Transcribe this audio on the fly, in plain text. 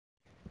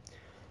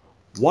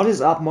What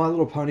is up, My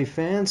Little Pony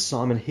fans?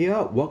 Simon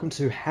here. Welcome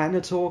to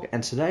HannaTalk,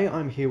 and today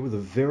I'm here with a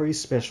very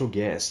special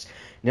guest.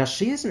 Now,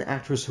 she is an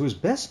actress who is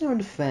best known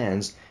to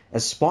fans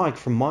as Spike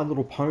from My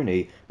Little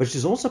Pony, but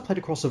she's also played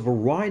across a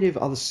variety of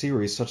other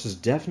series such as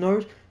Death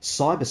Note,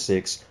 Cyber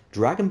Six,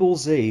 Dragon Ball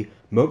Z,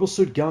 Mobile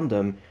Suit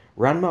Gundam,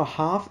 Ranma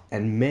Half,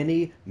 and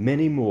many,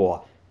 many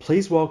more.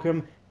 Please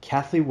welcome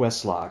Cathy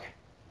Weseluck.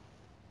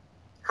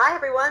 Hi,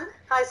 everyone.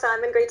 Hi,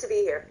 Simon. Great to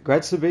be here.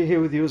 Great to be here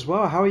with you as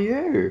well. How are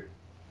you?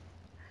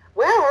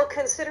 Well,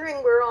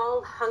 considering we're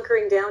all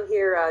hunkering down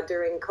here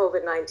during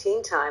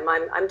COVID-19 time,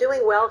 I'm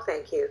doing well,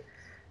 thank you.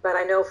 But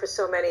I know for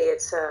so many,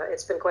 it's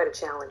been quite a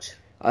challenge.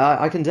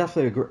 I can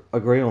definitely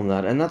agree on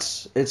that, and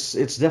it's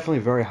definitely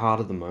very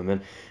hard at the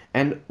moment.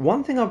 And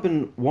one thing I've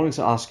been wanting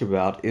to ask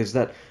about is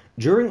that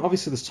during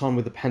obviously this time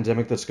with the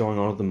pandemic that's going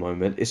on at the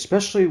moment,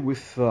 especially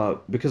with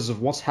because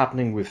of what's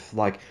happening with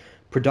like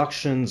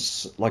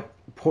productions like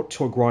put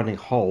to a grinding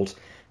halt,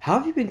 how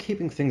have you been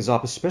keeping things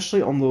up,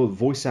 especially on the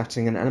voice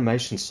acting and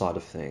animation side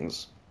of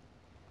things?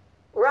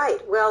 Right.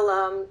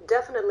 Well,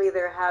 definitely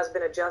there has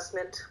been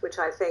adjustment, which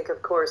I think,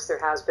 of course, there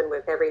has been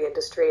with every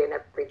industry and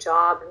every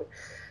job.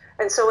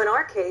 And so in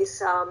our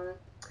case,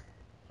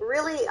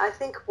 really, I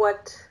think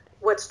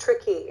what's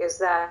tricky is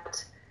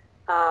that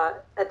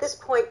at this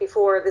point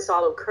before this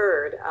all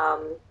occurred,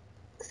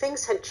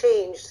 things had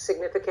changed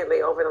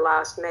significantly over the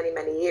last many,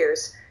 many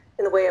years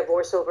in the way of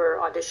voiceover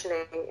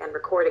auditioning and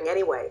recording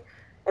anyway.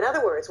 In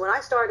other words, when I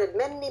started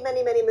many,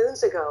 many, many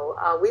moons ago,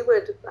 we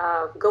would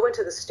go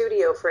into the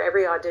studio for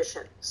every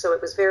audition. So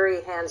it was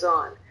very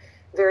hands-on,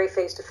 very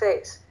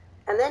face-to-face.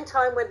 And then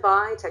time went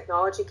by,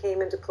 technology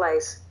came into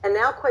place, and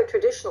now quite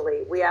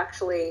traditionally, we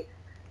actually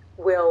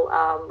will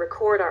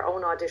record our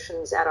own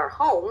auditions at our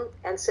home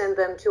and send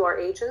them to our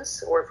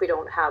agents, or if we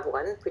don't have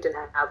one, if we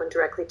didn't have one,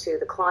 directly to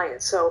the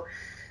client. So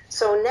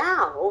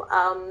now,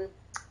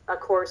 of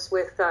course,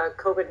 with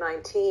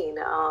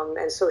COVID-19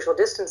 and social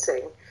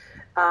distancing,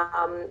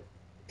 um,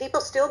 people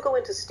still go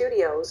into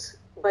studios,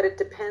 but it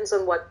depends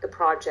on what the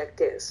project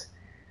is.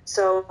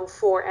 So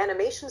for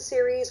animation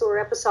series or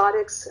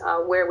episodics,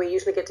 where we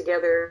usually get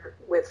together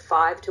with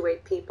 5 to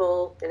 8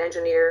 people, an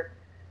engineer,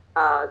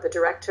 the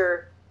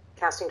director,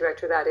 casting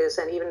director that is,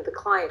 and even the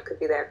client could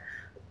be there.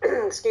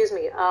 Excuse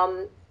me.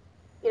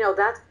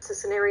 That's a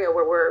scenario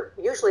where we're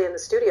usually in the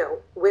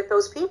studio with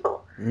those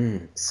people.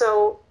 Mm.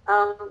 So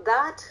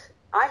that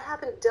I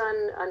haven't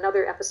done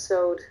another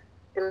episode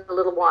in a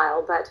little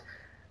while, but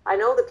I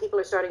know that people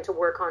are starting to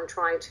work on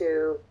trying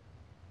to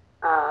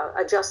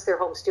adjust their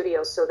home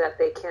studios so that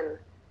they can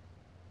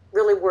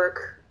really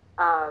work,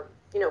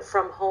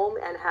 from home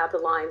and have the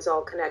lines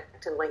all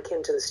connect and link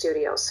into the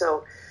studio.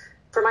 So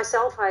for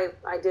myself, I'm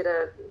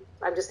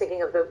just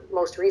thinking of the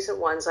most recent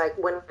ones. I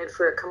went in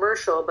for a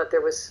commercial, but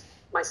there was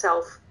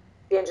myself,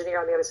 the engineer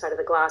on the other side of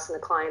the glass, and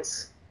the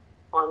clients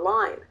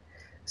online.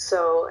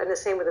 So, and the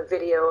same with a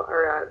video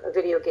or a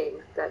video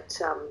game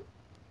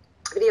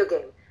video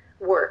game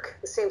work,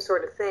 the same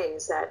sort of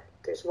things that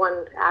there's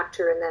one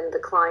actor and then the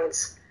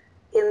clients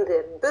in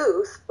the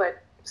booth,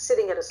 but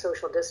sitting at a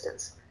social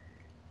distance.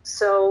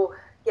 So,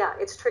 yeah,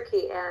 it's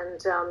tricky, and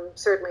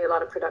certainly a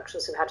lot of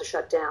productions have had to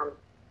shut down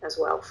as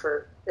well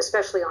for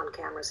especially on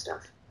camera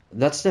stuff.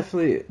 That's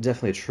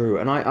definitely true,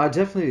 and I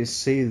definitely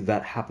see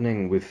that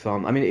happening with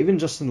I mean even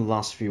just in the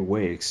last few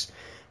weeks,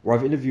 where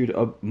I've interviewed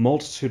a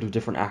multitude of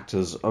different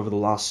actors over the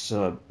last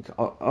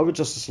over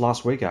just this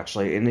last week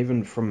actually, and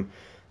even from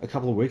a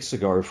couple of weeks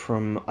ago,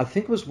 from I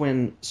think it was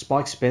when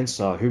Spike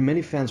Spencer, who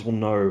many fans will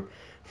know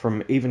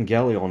from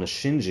Evangelion as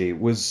Shinji,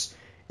 was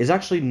is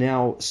actually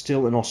now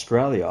still in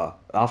Australia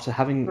after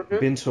having Hmm.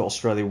 been to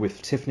Australia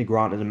with Tiffany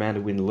Grant and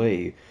Amanda Wynn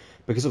Lee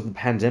because of the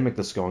pandemic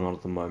that's going on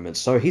at the moment.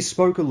 So he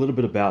spoke a little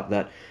bit about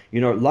that.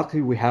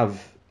 Luckily we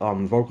have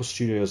vocal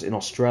studios in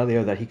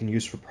Australia that he can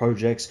use for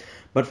projects,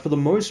 but for the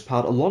most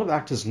part, a lot of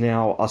actors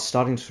now are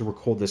starting to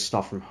record their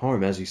stuff from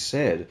home, as you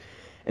said,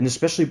 and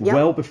especially Yep.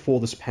 well before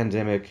this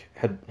pandemic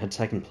had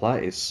taken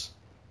place.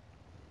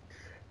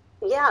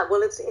 Yeah.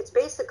 Well, it's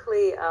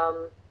basically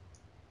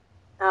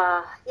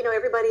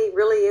everybody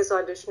really is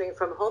auditioning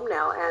from home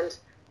now, and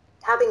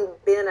having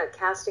been a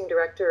casting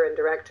director and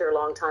director a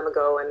long time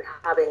ago, and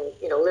having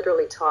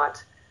literally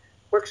taught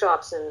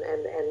workshops and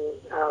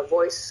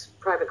voice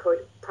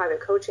private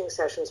coaching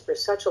sessions for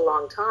such a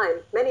long time,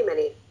 many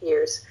many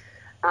years.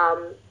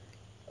 Um,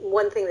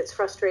 One thing that's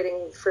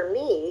frustrating for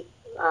me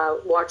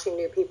watching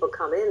new people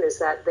come in is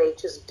that they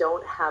just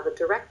don't have a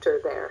director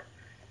there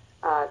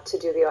to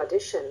do the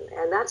audition.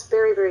 And that's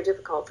very, very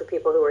difficult for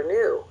people who are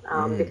new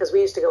Mm. because we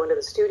used to go into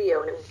the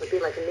studio and it would be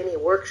like a mini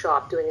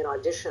workshop doing an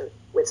audition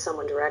with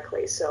someone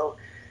directly. So,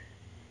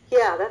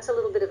 yeah, that's a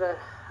little bit of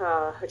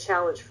a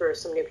challenge for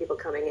some new people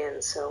coming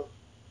in. So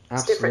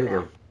it's different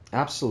now. Absolutely.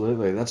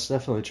 Absolutely. That's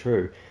definitely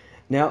true.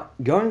 Now,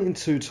 going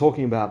into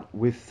talking about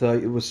with,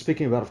 it was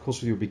speaking about, of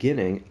course, with your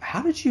beginning,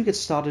 how did you get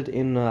started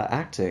in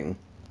acting?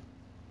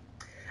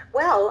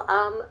 Well,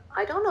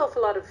 I don't know if a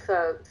lot of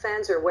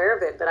fans are aware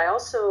of it, but I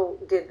also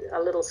did a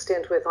little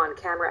stint with on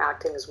camera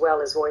acting as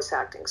well as voice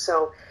acting.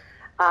 So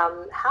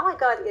How I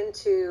got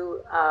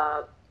into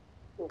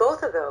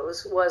both of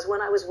those was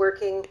when I was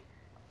working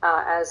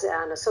as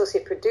an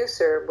associate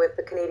producer with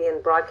the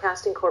Canadian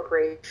Broadcasting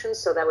Corporation.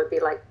 So that would be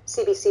like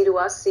CBC to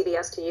us,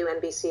 CBS to you,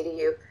 NBC to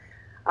you.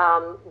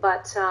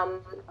 But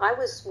I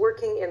was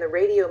working in the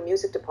radio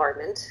music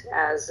department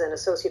as an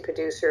associate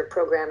producer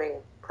programming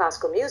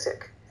classical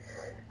music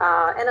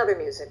and other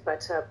music,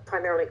 but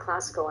primarily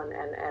classical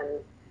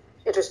and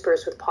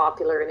interspersed with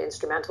popular and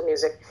instrumental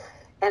music.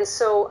 And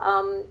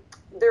so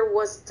there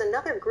was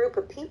another group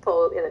of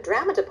people in the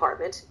drama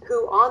department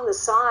who on the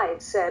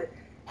side said,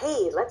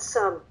 hey, let's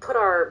put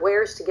our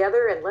wares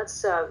together and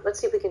let's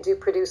see if we can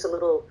produce a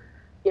little,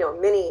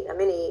 mini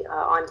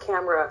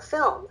on-camera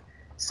film.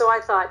 So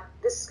I thought,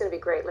 this is going to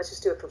be great. Let's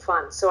just do it for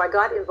fun. So I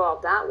got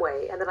involved that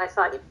way, and then I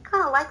thought, you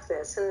kind of like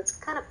this, and it's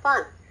kind of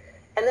fun.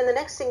 And then the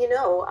next thing you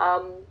know,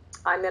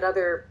 I met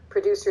other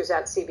producers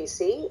at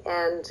CBC,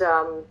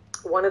 and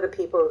one of the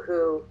people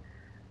who,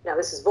 now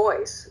this is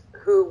voice,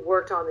 who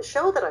worked on the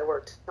show that I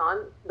worked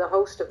on, the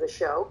host of the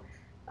show,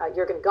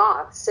 Jürgen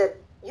Goth, said,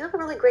 you have a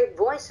really great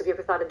voice. Have you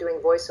ever thought of doing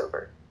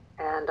voiceover?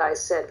 And I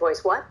said,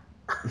 voice what?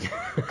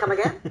 Come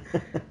again?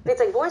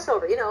 It's like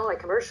voiceover, like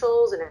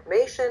commercials and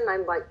animation.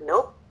 I'm like,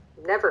 nope,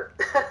 never.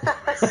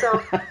 So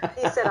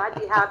he said, I'd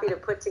be happy to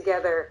put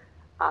together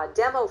a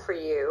demo for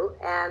you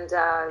and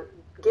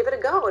give it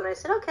a go. And I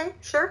said, okay,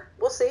 sure,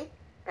 we'll see.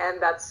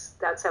 And that's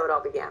how it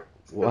all began.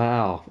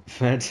 Wow,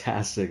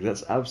 fantastic.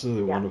 That's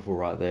absolutely wonderful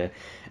right there.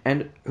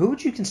 And who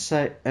would you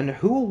consider, and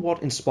who or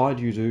what inspired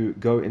you to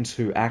go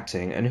into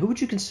acting, and who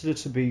would you consider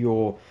to be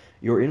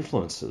your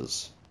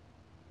influences?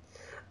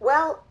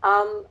 Well,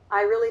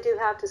 I really do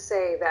have to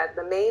say that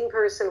the main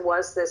person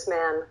was this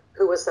man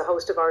who was the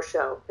host of our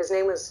show. His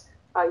name was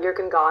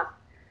Jürgen Goth.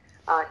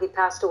 He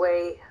passed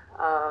away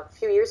a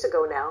few years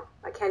ago now.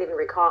 I can't even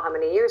recall how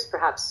many years,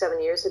 perhaps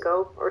 7 years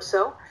ago or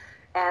so.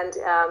 And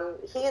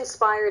he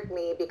inspired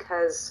me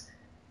because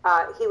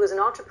he was an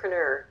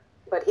entrepreneur,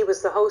 but he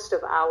was the host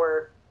of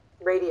our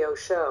radio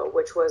show,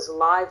 which was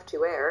live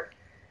to air.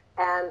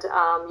 And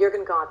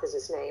Jürgen Goth is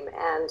his name.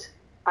 And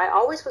I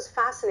always was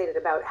fascinated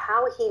about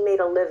how he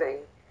made a living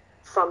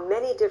from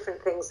many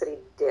different things that he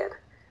did.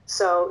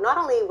 So not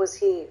only was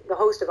he the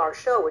host of our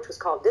show, which was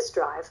called Disc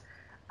Drive,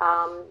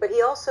 but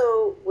he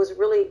also was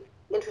really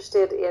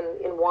interested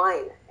in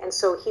wine. And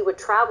so he would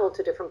travel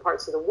to different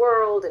parts of the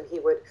world, and he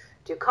would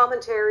do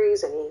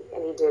commentaries, and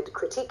he did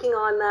critiquing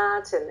on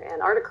that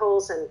and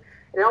articles. And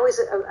it always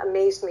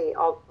amazed me,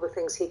 all the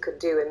things he could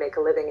do and make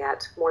a living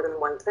at more than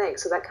one thing.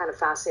 So that kind of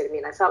fascinated me.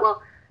 And I thought,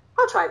 well,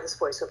 I'll try this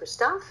voiceover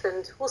stuff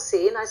and we'll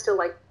see. And I still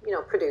like,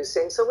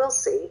 producing, so we'll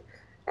see.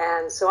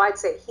 And so I'd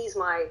say he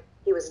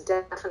was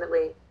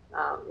definitely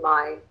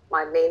my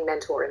main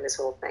mentor in this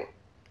whole thing.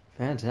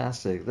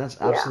 Fantastic. That's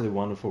absolutely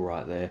wonderful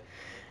right there.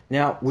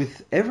 Now,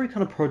 with every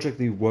kind of project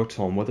that you've worked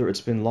on, whether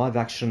it's been live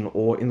action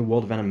or in the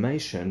world of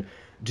animation,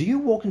 do you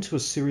walk into a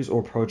series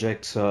or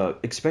project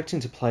expecting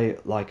to play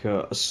like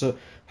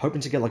hoping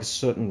to get like a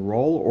certain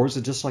role, or is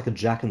it just like a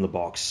jack in the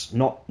box,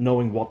 not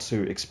knowing what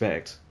to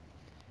expect?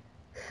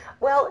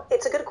 Well,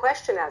 it's a good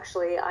question,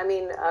 actually. I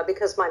mean,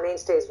 because my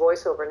mainstay is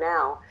voiceover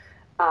now,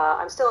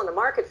 I'm still in the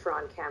market for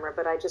on camera,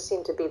 but I just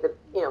seem to be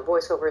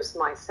voiceover is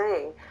my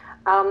thing.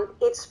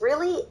 It's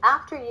really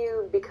after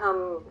you've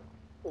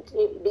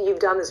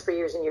done this for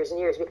years and years and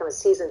years, become a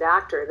seasoned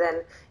actor,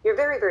 then you're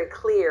very, very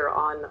clear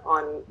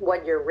on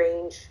what your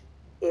range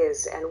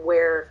is and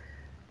where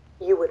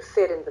you would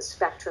fit in the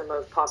spectrum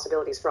of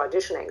possibilities for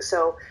auditioning.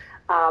 So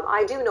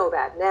I do know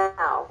that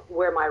now,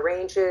 where my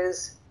range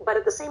is. But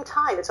at the same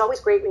time, it's always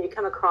great when you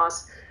come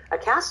across a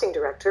casting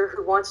director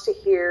who wants to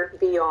hear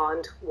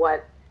beyond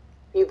what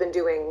you've been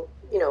doing,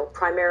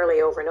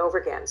 primarily over and over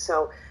again.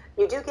 So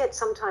you do get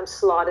sometimes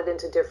slotted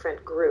into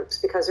different groups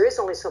because there is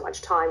only so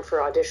much time for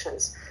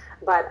auditions.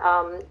 But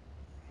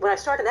when I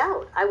started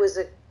out, I was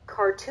a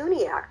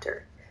cartoony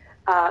actor.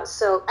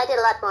 So I did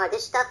a lot more of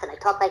this stuff, and I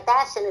talk like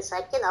that, and it's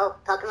like,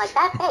 talking like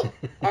that,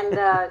 hey.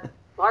 And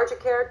larger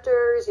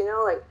characters,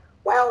 like,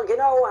 well,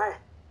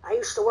 I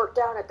used to work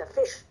down at the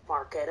fish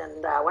market,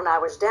 and when I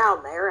was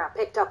down there, I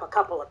picked up a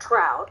couple of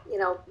trout,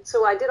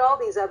 So I did all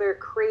these other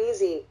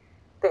crazy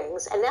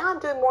things, and now I'm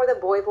doing more than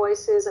boy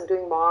voices. I'm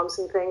doing moms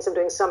and things. I'm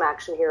doing some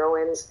action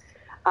heroines.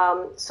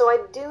 So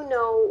I do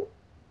know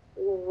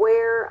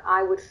where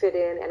I would fit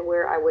in and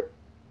where I would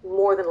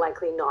more than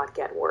likely not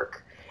get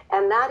work.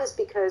 And that is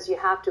because you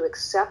have to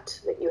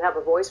accept that you have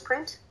a voice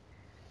print.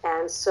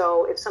 And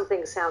so if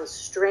something sounds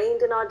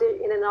strained in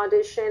an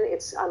audition,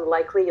 it's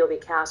unlikely you'll be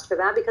cast for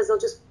that because they'll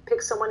just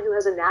pick someone who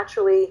has a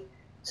naturally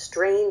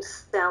strained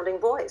sounding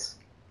voice.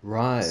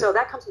 Right. So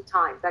that comes with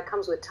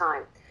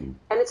time. And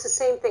it's the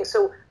same thing.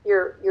 So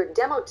your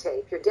demo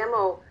tape, your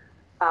demo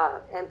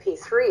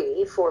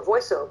MP3 for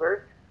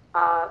voiceover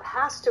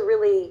has to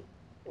really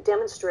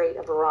demonstrate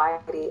a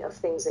variety of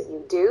things that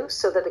you do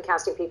so that the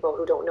casting people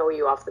who don't know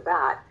you off the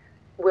bat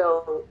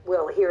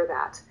will hear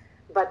that.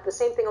 But the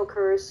same thing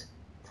occurs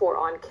for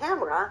on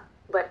camera,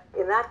 but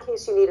in that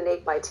case you need an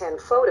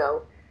 8x10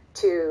 photo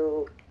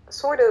to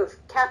sort of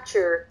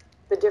capture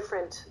the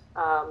different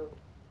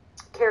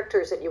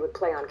characters that you would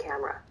play on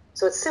camera.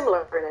 So it's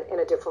similar in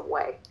a different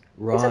way.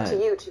 It's up to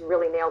Right. you to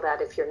really nail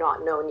that if you're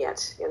not known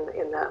yet in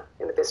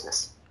the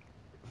business.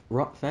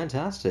 Right.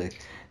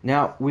 Fantastic.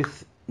 Now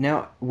with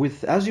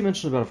as you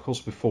mentioned about, of course,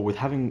 before, with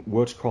having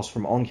worked across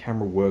from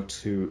on-camera work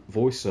to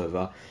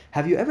voiceover,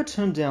 have you ever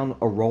turned down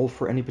a role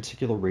for any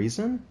particular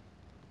reason?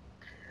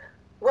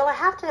 Well, I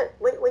have to,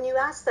 when you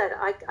ask that,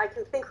 I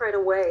can think right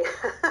away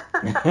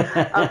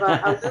of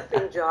a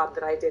looping job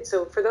that I did.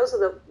 So for those of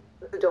the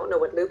who don't know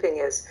what looping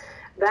is,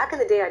 back in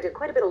the day I did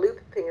quite a bit of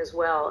looping as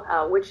well,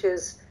 which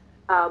is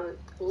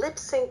lip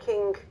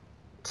syncing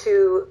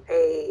to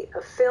a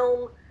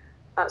film.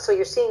 So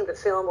you're seeing the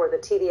film or the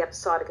TV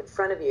episodic in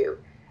front of you,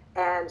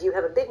 and you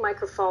have a big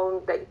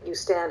microphone that you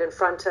stand in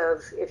front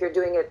of. If you're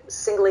doing it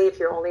singly, if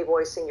you're only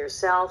voicing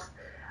yourself,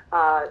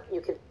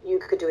 you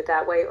could do it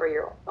that way, or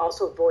you're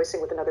also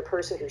voicing with another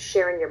person who's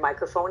sharing your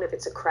microphone if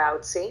it's a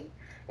crowd scene,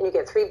 and you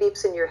get 3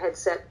 beeps in your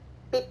headset,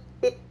 beep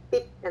beep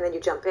beep, and then you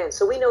jump in.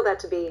 So we know that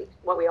to be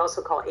what we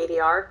also call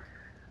ADR,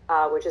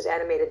 which is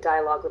animated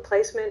dialogue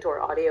replacement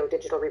or audio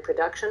digital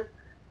reproduction.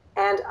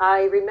 And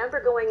I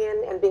remember going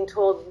in and being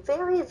told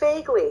very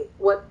vaguely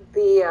what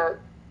the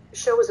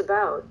show was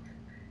about,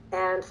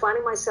 and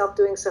finding myself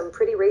doing some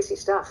pretty racy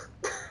stuff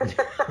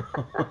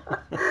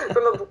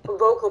from a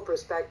vocal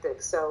perspective.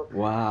 So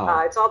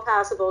Wow. it's all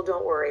passable,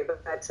 don't worry.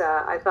 But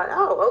I thought,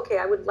 oh, okay,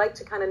 I would like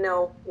to kind of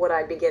know what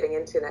I'd be getting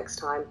into next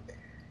time.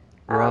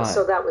 So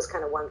Right. that was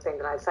kind of one thing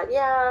that I thought,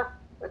 yeah,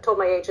 I told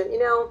my agent,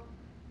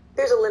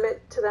 there's a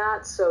limit to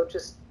that, so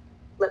just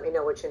let me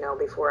know what you know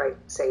before I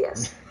say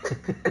yes.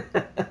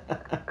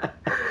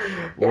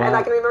 Yeah, and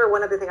I can Wow. remember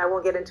one other thing. I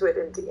won't get into it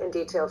in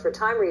detail for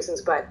time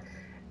reasons, but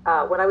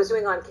when I was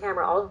doing on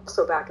camera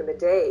also back in the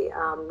day,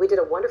 we did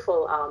a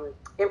wonderful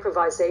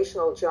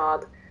improvisational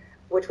job,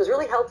 which was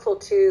really helpful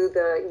to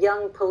the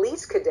young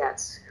police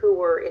cadets who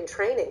were in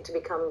training to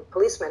become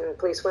policemen and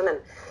policewomen,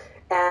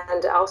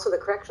 and also the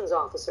corrections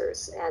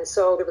officers. And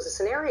so there was a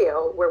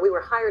scenario where we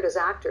were hired as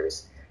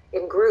actors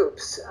in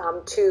groups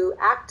to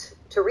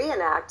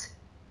reenact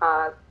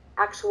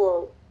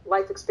actual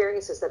life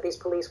experiences that these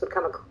police would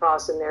come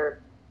across on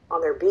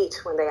their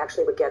beat when they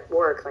actually would get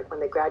work, like when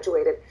they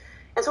graduated.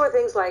 And so are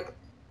things like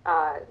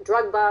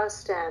drug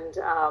bust and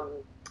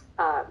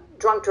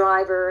drunk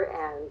driver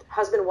and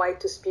husband-wife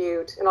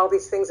dispute and all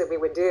these things that we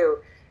would do.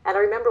 And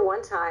I remember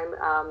one time,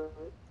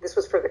 this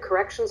was for the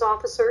corrections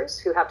officers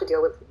who have to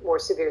deal with more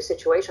severe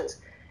situations,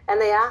 and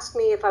they asked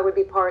me if I would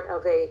be part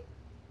of a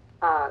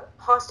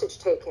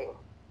hostage-taking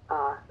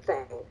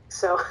thing.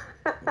 So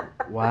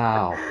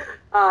Wow.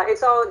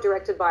 it's all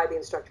directed by the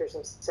instructors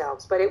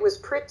themselves, but it was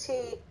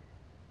pretty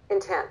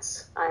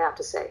intense, I have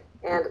to say.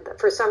 And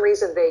for some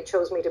reason, they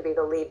chose me to be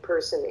the lead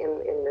person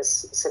in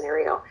this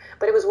scenario.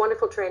 But it was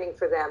wonderful training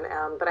for them.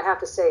 But I have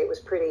to say, it was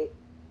pretty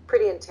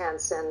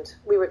intense, and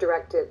we were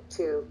directed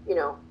to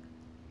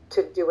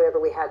do whatever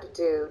we had to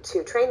do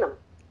to train them.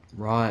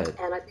 Right.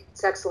 And I think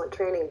it's excellent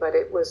training, but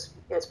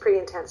it's pretty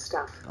intense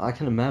stuff. I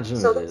can imagine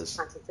So it those are is.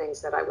 the kinds of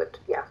things that I would,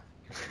 yeah,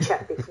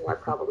 check before I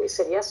probably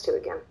said yes to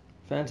again.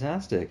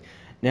 Fantastic.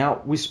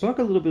 Now, we spoke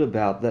a little bit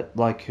about that.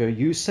 Like,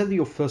 you said that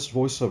your first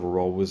voiceover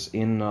role was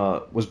being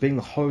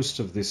the host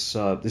of this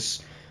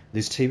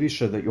TV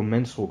show that your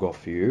mentor got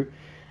for you.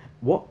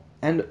 What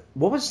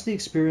was the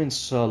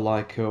experience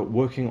like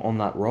working on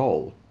that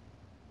role?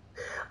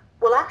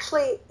 Well,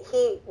 actually,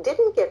 he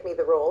didn't get me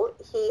the role.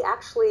 He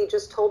actually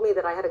just told me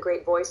that I had a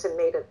great voice and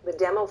made the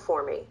demo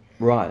for me.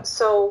 Right.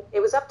 So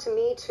it was up to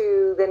me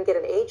to then get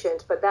an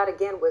agent, but that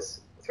again was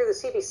through the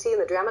CBC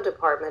and the drama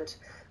department.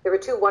 There were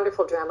 2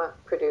 wonderful drama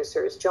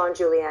producers, John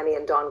Giuliani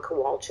and Don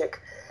Kowalczyk.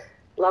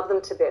 Love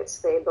them to bits.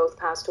 They both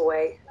passed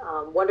away.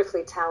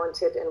 Wonderfully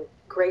talented and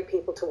great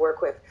people to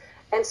work with.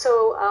 And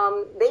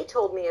so they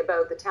told me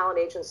about the talent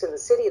agents in the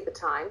city at the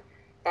time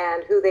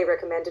and who they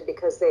recommended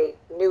because they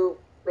knew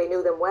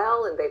them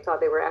well and they thought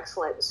they were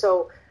excellent.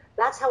 So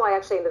that's how I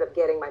actually ended up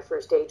getting my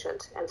first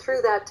agent. And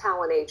through that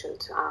talent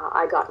agent,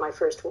 I got my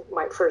first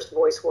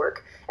voice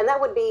work. And that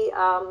would be,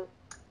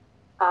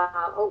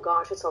 oh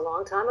gosh, it's a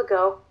long time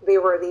ago.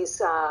 There were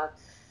these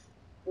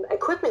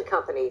equipment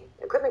company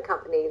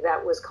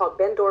that was called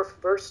Bendorf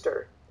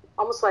Verster,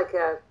 almost like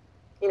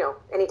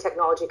any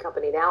technology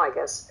company now, I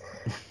guess,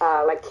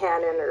 like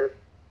Canon or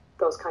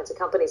those kinds of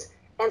companies.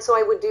 And so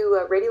I would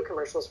do radio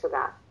commercials for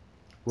that.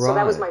 So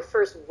that was Right. my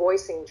first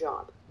voicing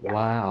job. Yeah.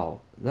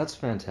 Wow. That's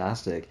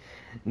fantastic.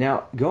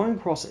 Now, going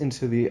across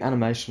into the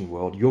animation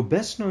world, you're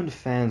best known to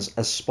fans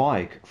as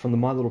Spike from the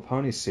My Little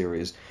Pony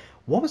series.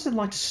 What was it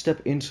like to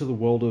step into the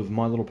world of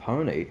My Little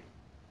Pony?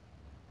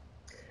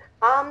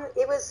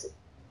 It was,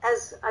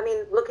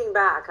 looking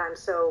back, I'm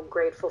so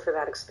grateful for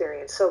that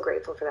experience, so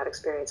grateful for that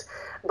experience.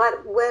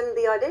 But when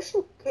the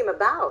audition came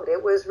about,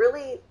 it was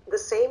really the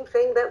same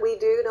thing that we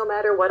do no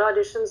matter what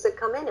auditions that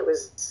come in. It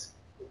was,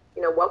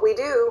 what we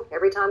do.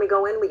 Every time we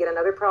go in, we get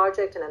another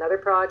project and another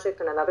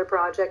project and another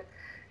project.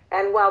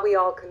 And while we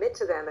all commit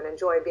to them and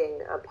enjoy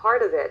being a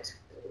part of it,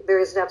 there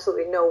is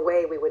absolutely no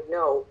way we would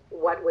know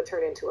what would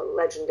turn into a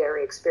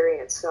legendary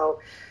experience. So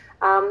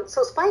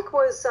So Spike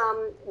was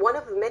one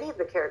of many of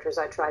the characters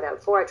I tried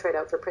out for. I tried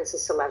out for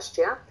Princess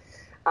Celestia.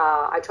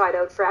 I tried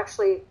out for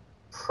actually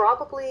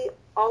probably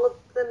all of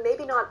them,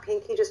 maybe not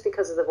Pinky just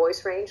because of the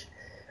voice range,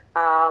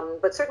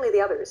 but certainly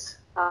the others.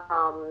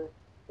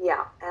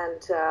 Yeah,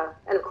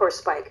 and of course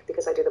Spike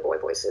because I do the boy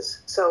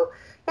voices. So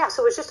yeah,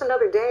 so it was just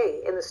another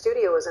day in the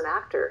studio as an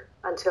actor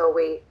until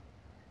we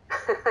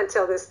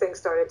until this thing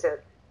started to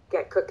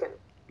get cooking.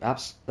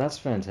 That's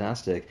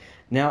fantastic.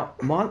 My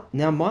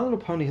Little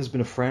Pony has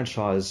been a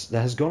franchise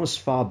that has gone as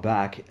far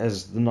back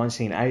as the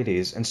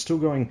 1980s and still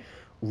going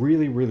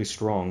really, really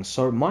strong.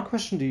 So my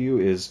question to you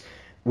is,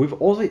 we've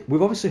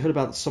obviously heard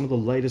about some of the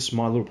latest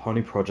My Little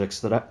Pony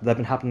projects that have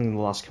been happening in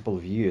the last couple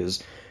of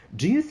years.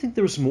 Do you think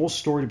there is more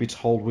story to be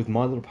told with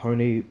My Little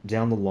Pony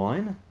down the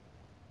line?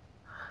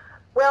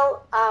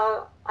 Well,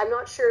 I'm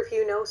not sure if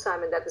you know,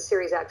 Simon, that the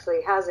series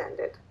actually has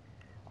ended.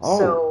 Oh,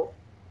 So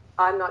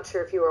I'm not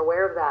sure if you were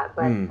aware of that,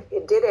 but hmm,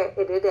 it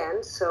did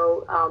end.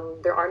 So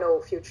there are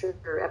no future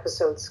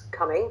episodes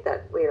coming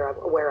that we are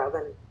aware of,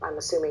 and I'm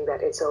assuming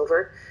that it's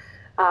over.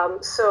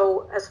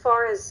 So as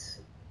far as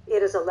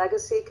it as a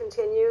legacy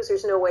continues,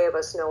 there's no way of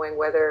us knowing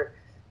whether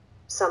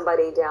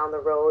somebody down the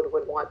road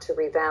would want to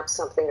revamp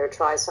something or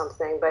try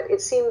something. But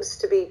it seems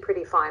to be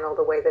pretty final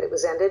the way that it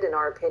was ended, in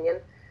our opinion.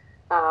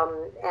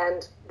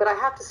 But I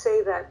have to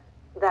say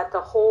that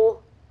the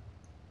whole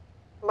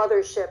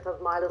mothership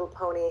of My Little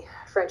Pony,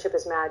 Friendship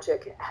is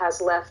Magic, has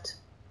left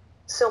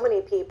so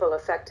many people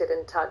affected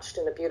and touched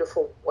in a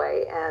beautiful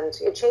way, and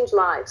it changed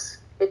lives.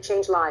 It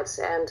changed lives,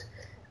 and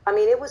I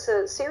mean, it was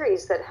a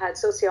series that had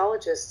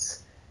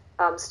sociologists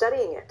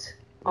studying it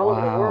all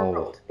over the wow.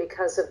 world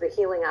because of the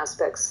healing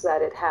aspects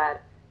that it had,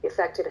 the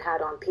effect it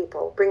had on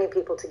people, bringing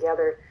people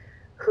together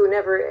who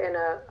never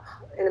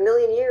in a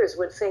million years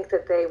would think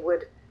that they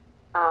would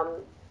um,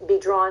 be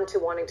drawn to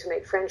wanting to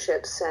make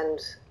friendships and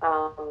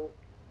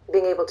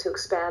being able to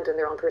expand in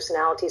their own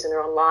personalities and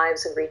their own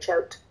lives and reach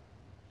out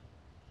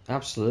and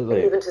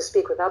Absolutely. even to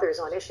speak with others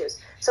on issues.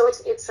 So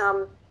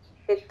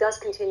it does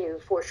continue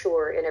for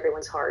sure in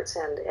everyone's hearts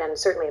and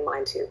certainly in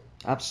mine too.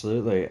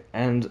 Absolutely.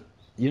 And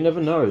you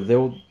never know.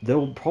 There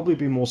will probably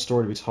be more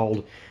story to be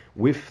told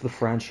with the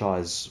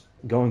franchise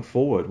going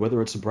forward,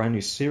 whether it's a brand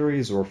new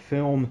series or a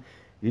film.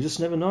 You just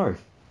never know.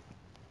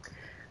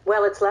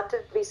 Well, it's left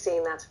to be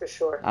seen, that's for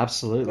sure. Yeah.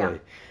 Absolutely.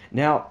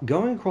 Now,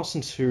 going across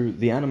into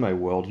the anime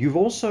world, you've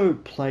also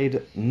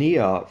played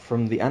Nia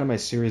from the anime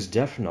series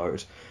Death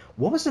Note.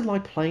 What was it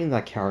like playing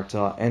that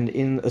character and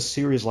in a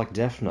series like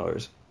Death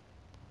Note?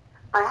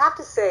 I have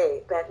to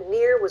say that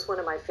Nier was one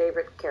of my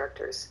favorite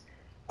characters.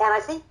 And I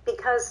think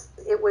because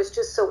it was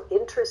just so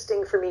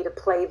interesting for me to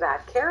play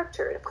that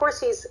character. And of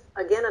course, he's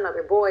again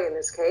another boy in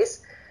this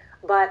case,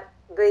 but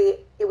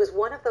it was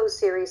one of those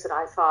series that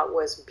I thought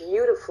was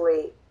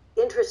beautifully,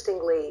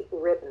 interestingly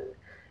written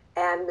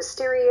and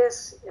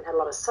mysterious and had a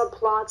lot of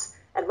subplots.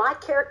 And my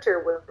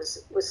character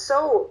was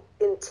so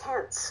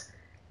intense,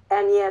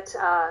 and yet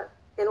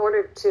in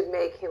order to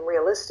make him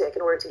realistic,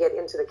 in order to get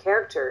into the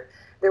character,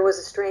 there was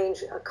a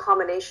strange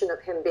combination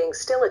of him being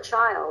still a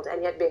child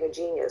and yet being a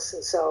genius.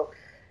 And so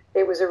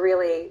it was a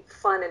really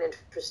fun and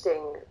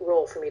interesting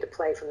role for me to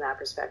play from that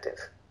perspective.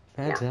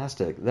 Yeah,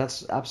 Fantastic.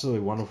 That's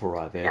absolutely wonderful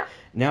right there. yeah.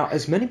 Now,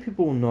 as many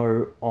people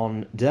know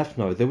on Death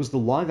Note, there was the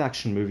live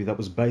action movie that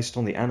was based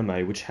on the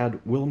anime, which had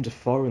Willem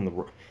Dafoe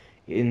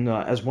in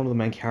as one of the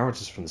main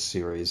characters from the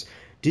series.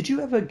 Did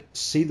you ever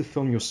see the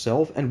film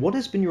yourself, and what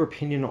has been your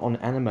opinion on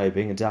anime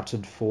being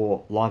adapted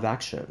for live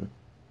action?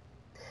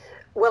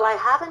 Well, I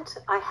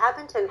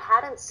haven't and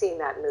hadn't seen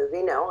that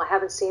movie. No, I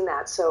haven't seen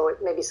that. So it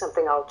may be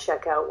something I'll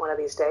check out one of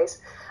these days.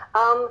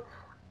 Um,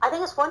 I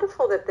think it's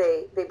wonderful that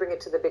they bring it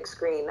to the big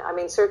screen. I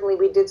mean, certainly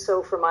we did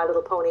so for My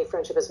Little Pony,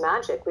 Friendship is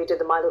Magic. We did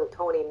the My Little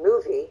Pony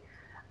movie.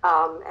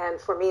 And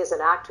for me as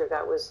an actor,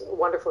 that was a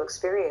wonderful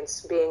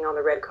experience being on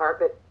the red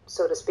carpet,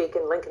 so to speak,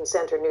 in Lincoln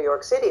Center, New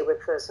York City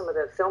with some of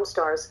the film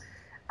stars.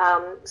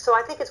 So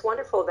I think it's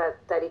wonderful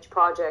that each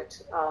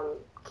project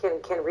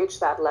can reach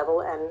that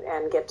level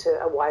and get to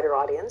a wider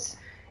audience.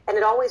 And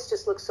it always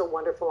just looks so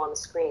wonderful on the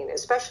screen.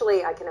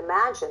 Especially, I can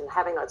imagine,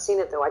 having not seen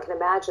it though, I can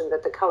imagine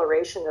that the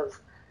coloration of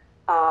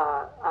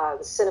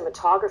the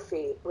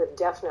cinematography with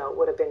Death Note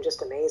would have been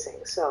just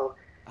amazing. So,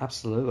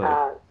 Absolutely.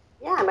 uh,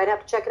 yeah, I might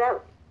have to check it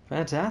out.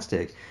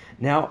 Fantastic.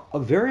 Now,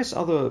 various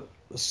other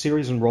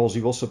series and roles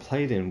you've also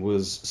played in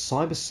was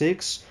Cyber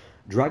 6,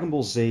 Dragon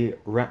Ball Z,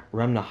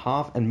 Ramna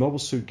Half, and Mobile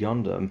Suit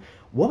Gundam.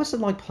 What was it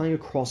like playing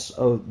across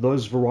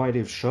those variety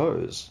of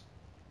shows?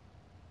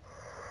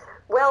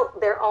 Well,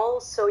 they're all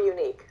so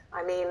unique.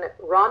 I mean,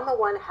 Ranma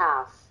One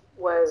Half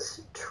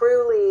was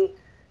truly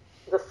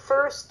the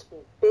first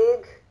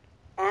big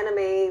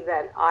anime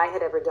that I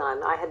had ever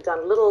done. I had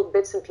done little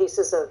bits and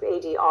pieces of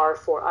ADR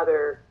for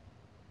other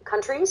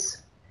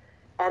countries,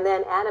 and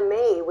then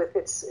anime, with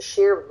its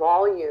sheer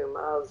volume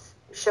of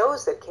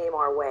shows that came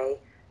our way,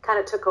 kind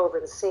of took over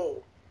the scene.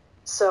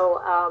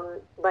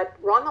 So, but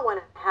Ranma One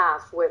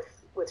Half with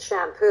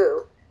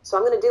Shampoo So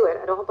I'm going to do it.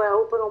 I hope I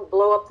don't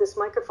blow up this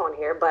microphone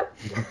here, but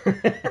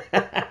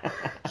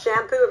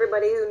Shampoo,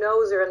 everybody who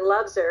knows her and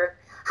loves her.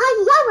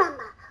 Hi, Rama.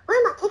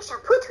 Rama, take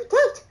shampoo to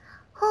date.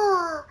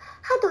 Oh,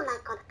 I don't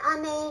like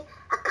Akane.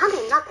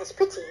 Akane not as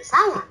pretty as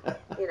I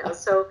am.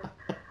 So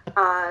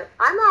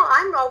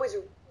I'm always,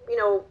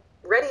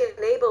 ready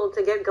and able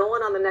to get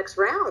going on the next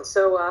round.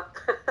 So I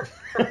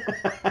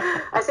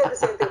say the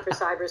same thing for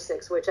Cyber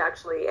 6, which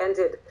actually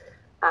ended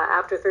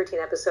after 13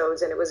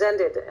 episodes, and it was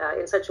ended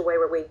in such a way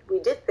where we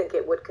did think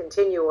it would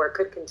continue or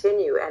could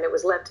continue, and it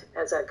was left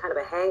as a kind of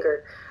a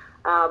hanger.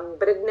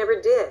 But it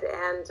never did,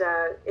 and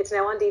it's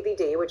now on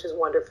DVD, which is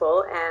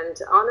wonderful. And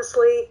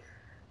honestly,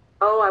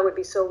 I would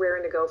be so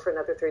raring to go for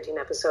another 13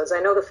 episodes. I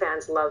know the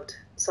fans loved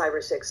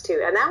Cyber 6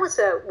 too, and that was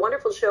a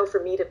wonderful show for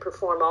me to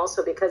perform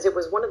also, because it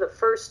was one of the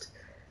first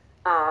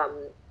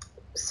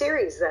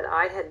series that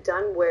I had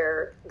done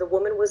where the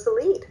woman was the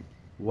lead.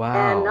 Wow.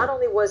 And not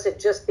only was it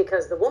just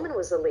because the woman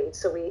was the lead,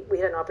 so we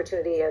had an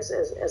opportunity as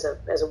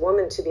a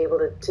woman to be able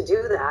to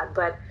do that,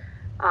 but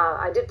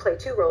I did play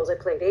two roles. I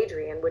played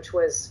Adrian, which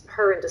was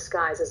her in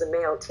disguise as a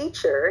male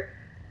teacher,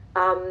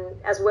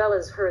 as well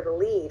as her the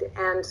lead.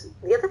 And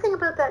the other thing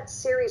about that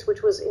series,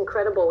 which was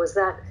incredible, was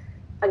that,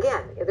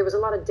 again, there was a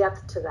lot of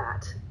depth to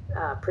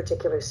that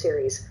particular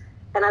series.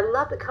 And I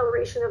loved the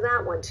coloration of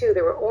that one, too.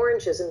 There were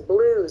oranges and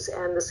blues,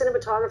 and the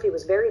cinematography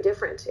was very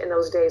different in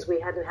those days.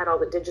 We hadn't had all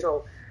the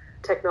digital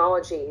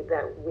technology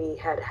that we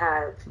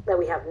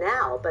have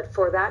now, but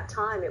for that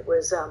time, it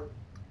was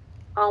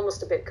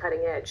almost a bit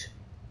cutting edge.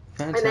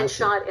 Fantastic. And then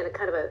shot in a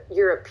kind of a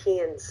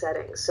European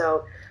setting.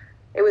 So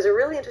it was a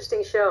really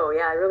interesting show.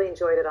 Yeah, I really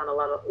enjoyed it on a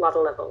lot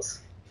of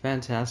levels.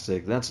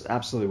 Fantastic. That's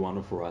absolutely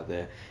wonderful right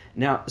there.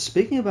 Now,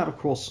 speaking about, of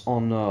course,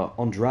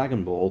 on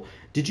Dragon Ball,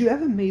 did you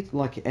ever meet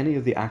like any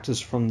of the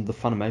actors from the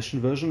Funimation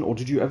version, or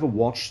did you ever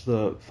watch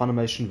the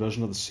Funimation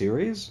version of the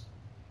series?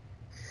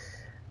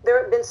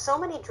 There have been so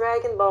many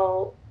Dragon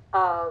Ball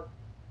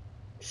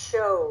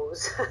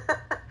shows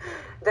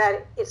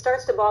that it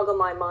starts to boggle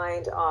my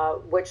mind,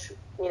 which,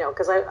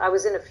 because I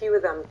was in a few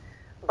of them.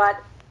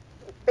 But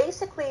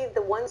basically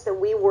the ones that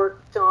we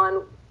worked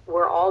on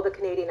were all the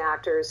Canadian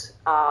actors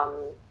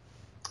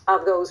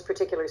of those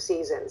particular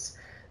seasons.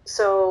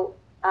 So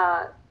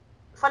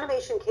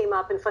Funimation came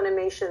up, and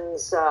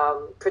Funimation's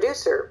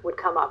producer would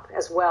come up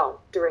as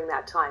well during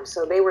that time.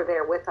 So they were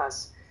there with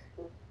us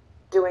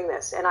doing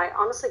this. And I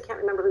honestly can't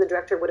remember who the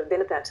director would have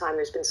been at that time.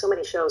 There's been so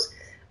many shows.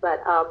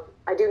 But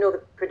I do know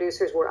the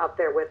producers were up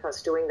there with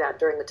us doing that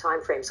during the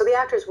time frame. So the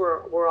actors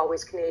were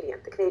always Canadian,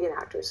 the Canadian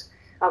actors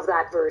of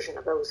that version,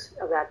 of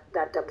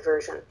that dubbed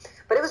version.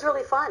 But it was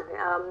really fun.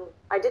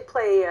 I did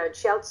play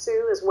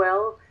Chiaotzu as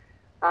well,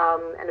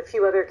 and a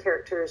few other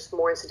characters,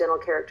 more incidental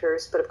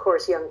characters. But of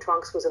course, Young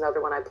Trunks was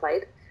another one I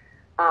played.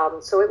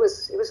 So it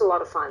was a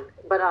lot of fun.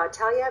 But I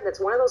tell you, that's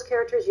one of those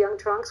characters, Young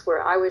Trunks,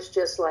 where I was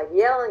just like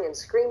yelling and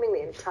screaming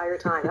the entire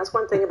time. That's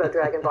one thing about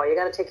Dragon Ball. You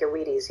got to take your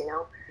Wheaties,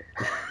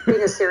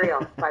 Being a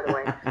cereal, by the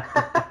way.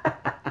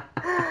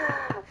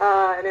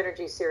 An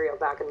energy cereal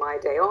back in my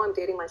day. Oh, I'm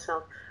dating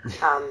myself.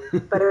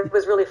 But it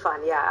was really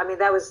fun. Yeah, I mean,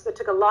 it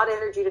took a lot of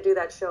energy to do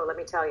that show, let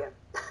me tell you.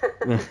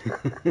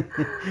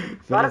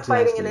 A lot of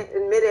fighting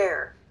in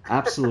midair.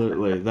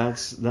 Absolutely,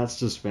 that's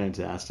just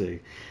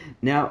fantastic.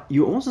 Now,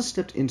 you also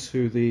stepped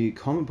into the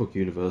comic book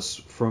universe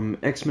from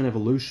X-Men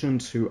Evolution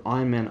to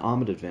Iron Man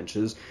Armored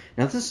Adventures.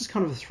 Now, this is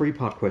kind of a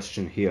three-part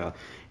question here.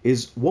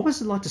 What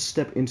was it like to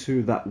step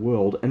into that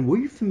world, and were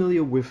you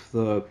familiar with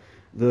the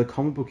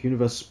comic book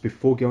universe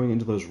before going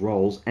into those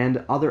roles?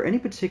 And are there any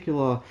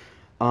particular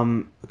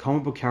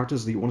comic book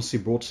characters that you want to see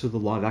brought to the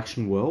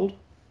live-action world?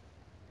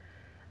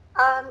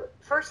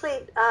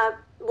 Firstly,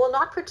 well,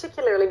 not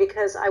particularly,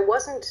 because I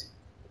wasn't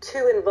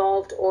too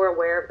involved or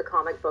aware of the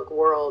comic book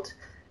world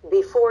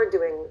before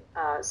doing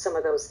some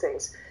of those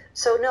things.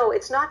 So no,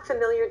 it's not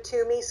familiar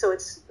to me, so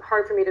it's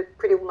hard for me to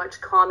pretty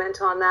much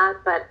comment on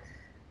that. But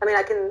I mean,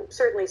 I can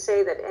certainly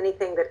say that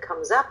anything that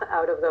comes up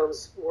out of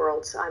those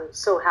worlds, I'm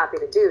so happy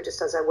to do,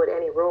 just as I would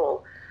any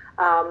role.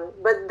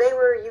 But they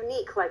were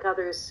unique, like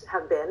others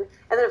have been.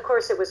 And then, of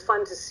course, it was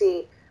fun to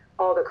see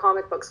all the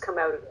comic books come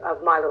out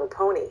of My Little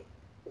Pony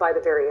by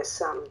the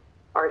various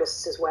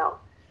artists as well.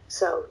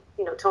 So,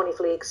 Tony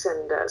Fleeks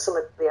and some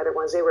of the other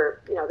ones,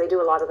 they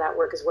do a lot of that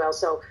work as well.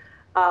 So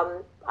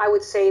I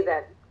would say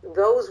that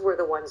those were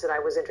the ones that I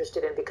was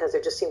interested in, because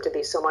there just seemed to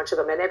be so much of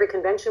them. And every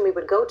convention we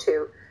would go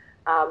to,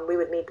 we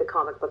would meet the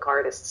comic book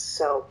artists.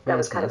 So that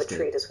was kind of a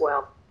treat as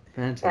well.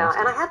 Fantastic.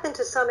 And I have been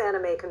to some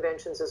anime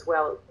conventions as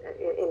well.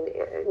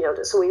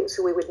 So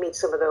we would meet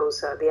some of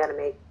those, the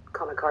anime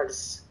comic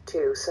artists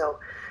too. So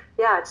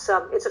yeah, it's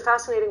a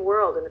fascinating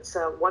world, and it's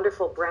a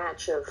wonderful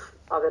branch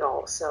of it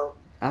all. So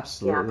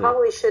absolutely, yeah,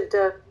 probably should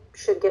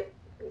get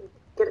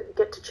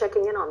to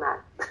checking in on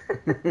that.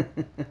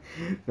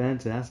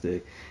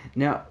 Fantastic.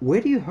 Now,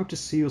 where do you hope to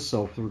see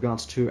yourself with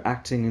regards to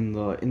acting in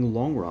the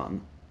long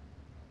run?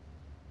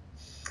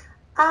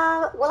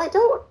 Well, I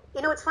don't.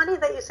 It's funny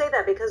that you say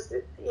that, because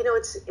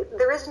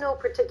there is no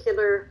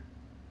particular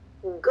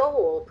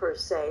goal per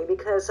se,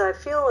 because I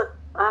feel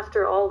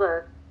after all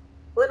the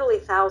literally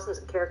thousands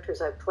of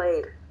characters I've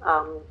played.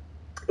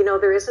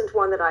 There isn't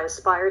one that I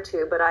aspire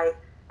to, but I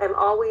am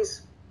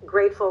always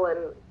grateful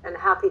and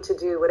happy to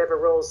do whatever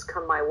roles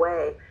come my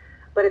way.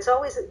 But it's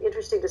always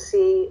interesting to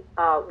see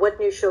what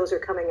new shows are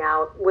coming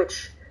out,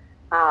 which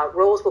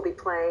roles we'll be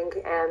playing,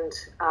 and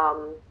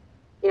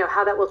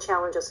how that will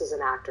challenge us as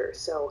an actor.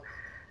 So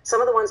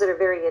some of the ones that are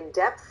very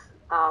in-depth,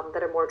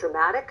 that are more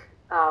dramatic,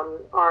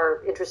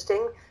 are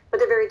interesting, but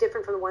they're very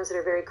different from the ones that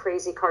are very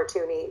crazy,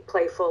 cartoony,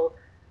 playful,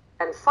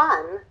 and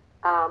fun,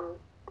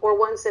 or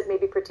ones that may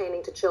be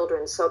pertaining to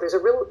children. So there's a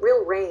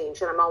real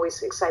range, and I'm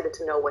always excited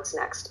to know what's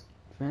next.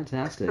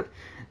 Fantastic.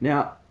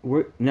 Now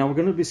we're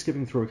going to be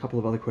skipping through a couple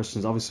of other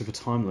questions, obviously for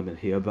time limit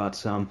here,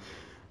 but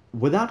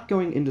without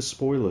going into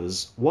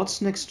spoilers,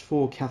 what's next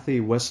for Cathy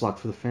Weseluck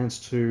for the fans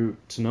to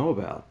know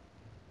about?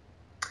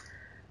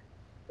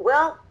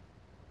 Well,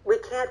 we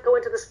can't go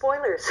into the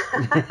spoilers.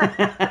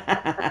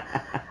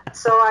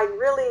 So I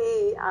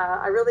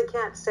really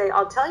can't say.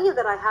 I'll tell you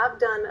that I have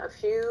done a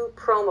few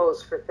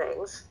promos for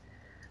things.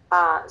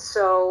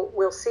 So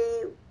we'll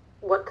see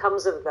what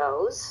comes of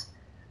those.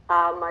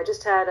 I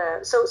just had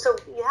so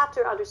you have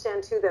to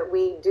understand too that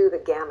we do the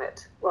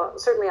gamut. Well,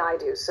 certainly I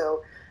do.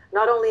 So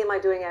not only am I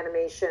doing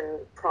animation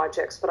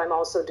projects, but I'm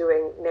also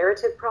doing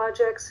narrative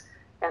projects,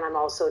 and I'm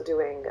also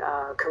doing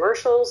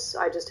commercials.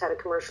 I just had a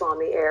commercial on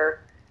the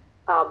air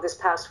this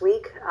past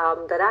week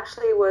that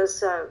actually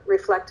was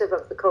reflective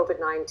of the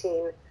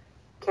COVID-19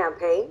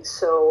 campaign.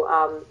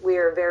 So we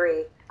are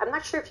I'm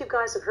not sure if you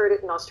guys have heard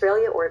it in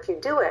Australia or if you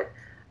do it,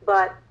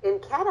 but in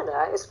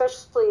Canada,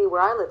 especially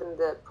where I live in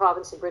the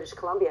province of British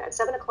Columbia, at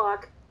 7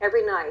 o'clock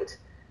every night,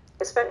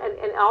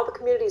 and all the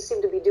communities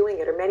seem to be doing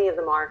it, or many of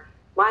them are,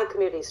 my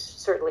community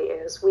certainly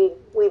is, we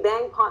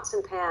bang pots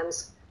and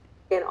pans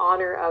in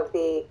honor of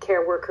the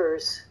care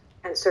workers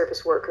and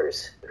service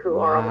workers who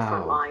are on the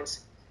front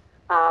lines.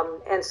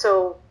 And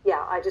so,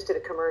 I just did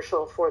a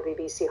commercial for the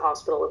BC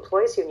Hospital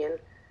Employees Union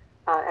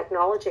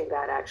acknowledging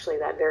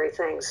that very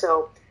thing.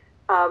 So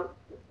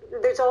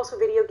there's also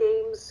video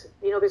games.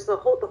 There's the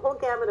whole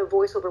gamut of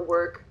voiceover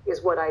work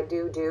is what I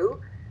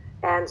do.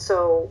 And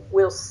so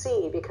we'll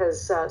see,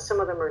 because some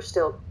of them are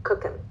still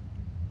cooking.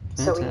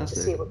 Fantastic. So we need to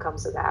see what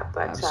comes of that.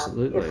 But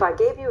if I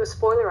gave you a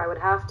spoiler, I would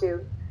have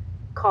to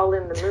call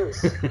in the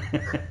moose.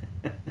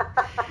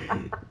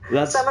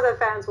 Some of the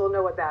fans will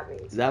know what that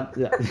means.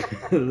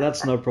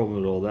 That's no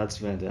problem at all. That's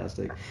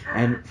fantastic.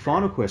 And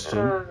final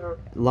question,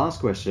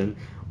 last question.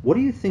 What do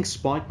you think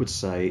Spike would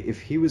say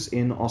if he was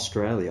in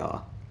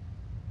Australia?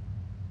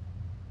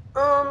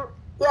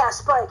 Yeah,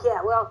 Spike,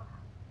 yeah. Well,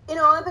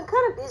 I've been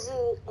kind of busy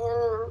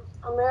in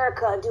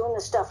America doing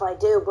the stuff I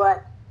do,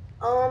 but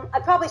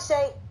I'd probably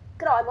say,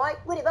 "G'day, mate,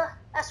 whatever."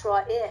 That's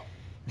right, yeah.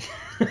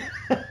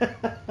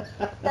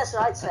 That's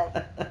what I'd say.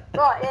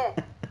 Right,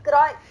 yeah.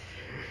 G'day.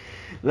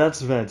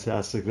 That's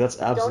fantastic.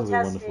 That's absolutely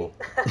wonderful.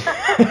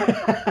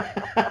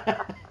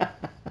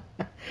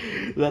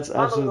 That's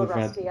absolutely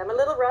fantastic. I'm a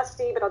little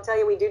rusty, but I'll tell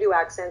you, we do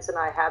accents, and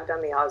I have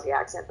done the Aussie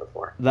accent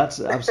before. That's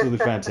absolutely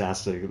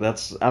fantastic.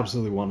 That's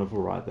absolutely wonderful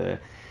right there.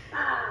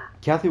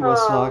 Cathy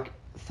Weseluck,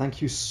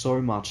 thank you so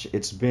much.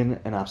 It's been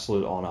an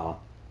absolute honor.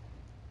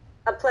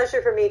 A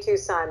pleasure for me too,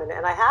 Simon.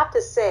 And I have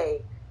to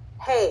say,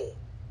 hey,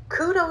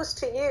 kudos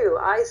to you.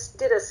 I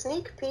did a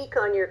sneak peek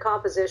on your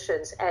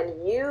compositions,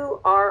 and you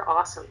are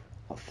awesome.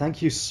 Oh,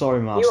 thank you so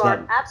much. You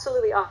are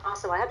absolutely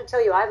awesome. I have to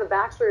tell you, I have a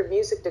Bachelor of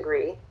Music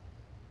degree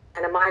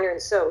and a minor in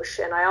Soc,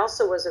 and I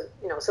also was a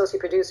associate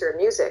producer of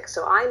music,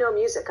 so I know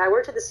music. I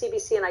worked at the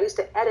CBC, and I used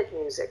to edit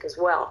music as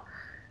well.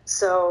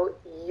 So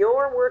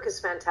your work is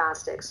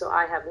fantastic, so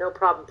I have no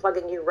problem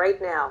plugging you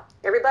right now.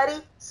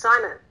 Everybody,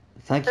 Simon.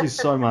 Thank you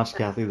so much,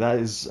 Cathy. That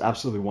is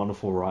absolutely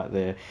wonderful right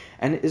there.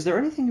 And is there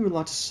anything you would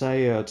like to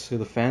say to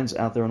the fans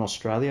out there in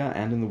Australia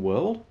and in the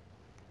world?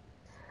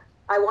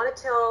 I want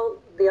to tell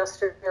the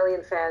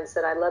Australian fans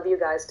that I love you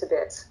guys to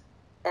bits.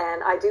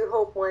 And I do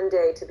hope one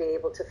day to be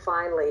able to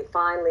finally,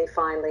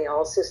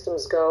 all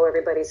systems go,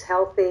 everybody's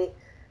healthy,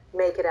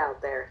 make it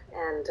out there,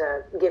 and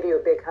give you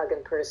a big hug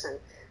in person.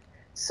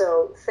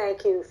 So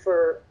thank you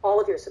for all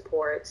of your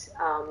support.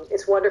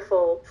 It's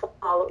wonderful,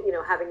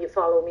 having you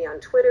follow me on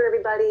Twitter,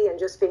 everybody, and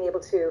just being able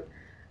to,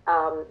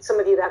 some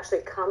of you have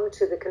actually come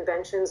to the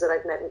conventions that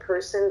I've met in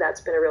person.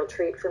 That's been a real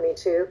treat for me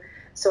too.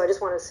 So I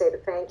just want to say the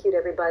thank you to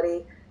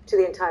everybody, to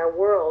the entire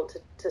world,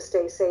 to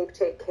stay safe,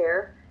 take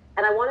care.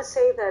 And I want to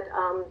say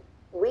that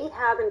we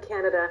have in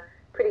Canada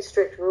pretty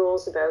strict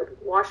rules about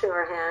washing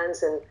our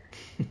hands and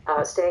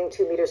staying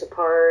 2 meters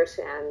apart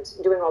and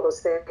doing all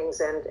those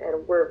things,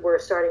 and we're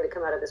starting to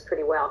come out of this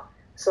pretty well.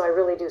 So I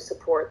really do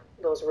support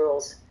those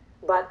rules.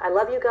 But I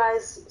love you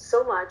guys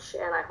so much,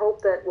 and I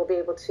hope that we'll be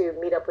able to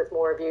meet up with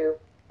more of you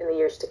in the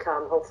years to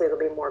come. Hopefully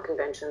there'll be more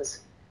conventions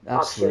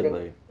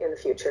offshooting in the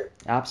future.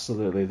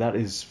 Absolutely. That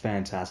is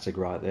fantastic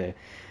right there.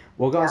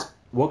 Well,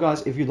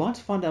 guys, if you'd like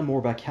to find out more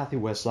about Cathy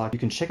Weseluck, you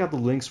can check out the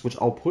links, which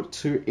I'll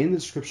put in the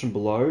description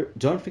below.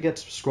 Don't forget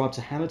to subscribe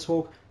to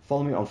HannaTalk,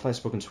 follow me on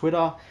Facebook and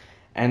Twitter,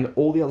 and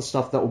all the other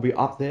stuff that will be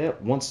up there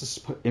once this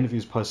interview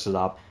is posted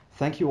up.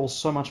 Thank you all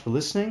so much for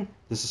listening.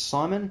 This is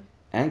Simon,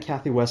 and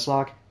Cathy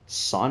Weseluck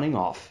signing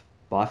off.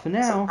 Bye for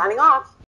now. Signing off.